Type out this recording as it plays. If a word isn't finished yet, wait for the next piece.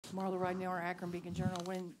Marla Ridenour, Akron Beacon Journal.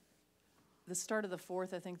 When the start of the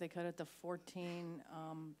fourth, I think they cut it to 14.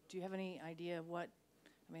 Do you have any idea of what,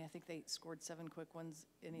 I mean, I think they scored 7 quick ones.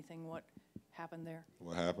 Anything, what happened there?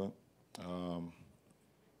 What happened?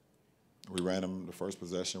 We ran them, the first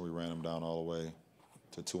possession, we ran them down all the way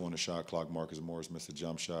to 2 on the shot clock. Marcus Morris missed a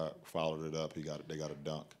jump shot, followed it up. They got a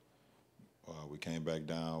dunk. We came back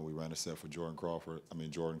down. We ran a set for Jordan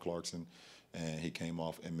Clarkson, and he came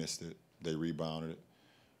off and missed it. They rebounded it.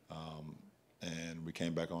 And we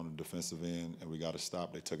came back on the defensive end, and we got a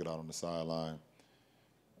stop. They took it out on the sideline.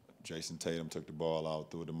 Jason Tatum took the ball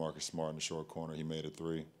out, threw it to Marcus Smart in the short corner. He made a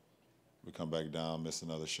 3. We come back down, missed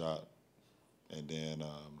another shot, and then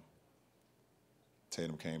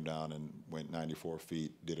Tatum came down and went 94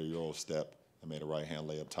 feet, did a Euro step, and made a right-hand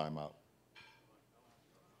layup timeout.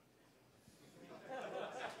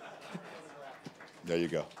 There you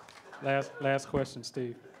go. Last question,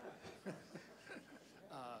 Steve.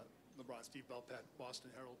 LeBron, Steve Belpat,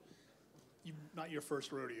 Boston Herald. Not your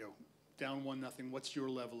first rodeo. Down 1-0. What's your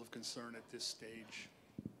level of concern at this stage?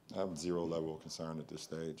 I have 0 level of concern at this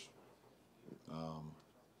stage. I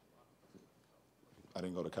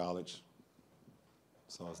didn't go to college,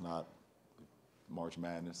 so it's not March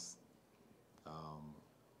Madness.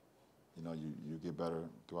 You know, you get better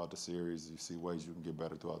throughout the series. You see ways you can get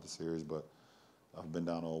better throughout the series, but I've been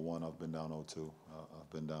down 0-1, I've been down 0-2. I've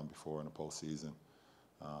been down before in the postseason.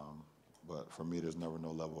 But for me, there's never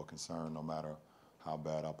no level of concern, no matter how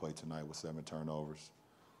bad I played tonight with 7 turnovers,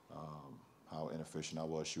 how inefficient I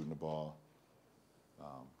was shooting the ball.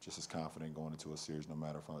 Just as confident going into a series, no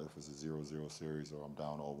matter if it's a 0-0 series or I'm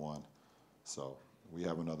down 0-1. So we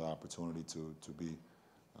have another opportunity to be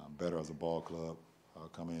better as a ball club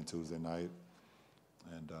coming in Tuesday night,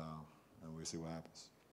 and we'll see what happens.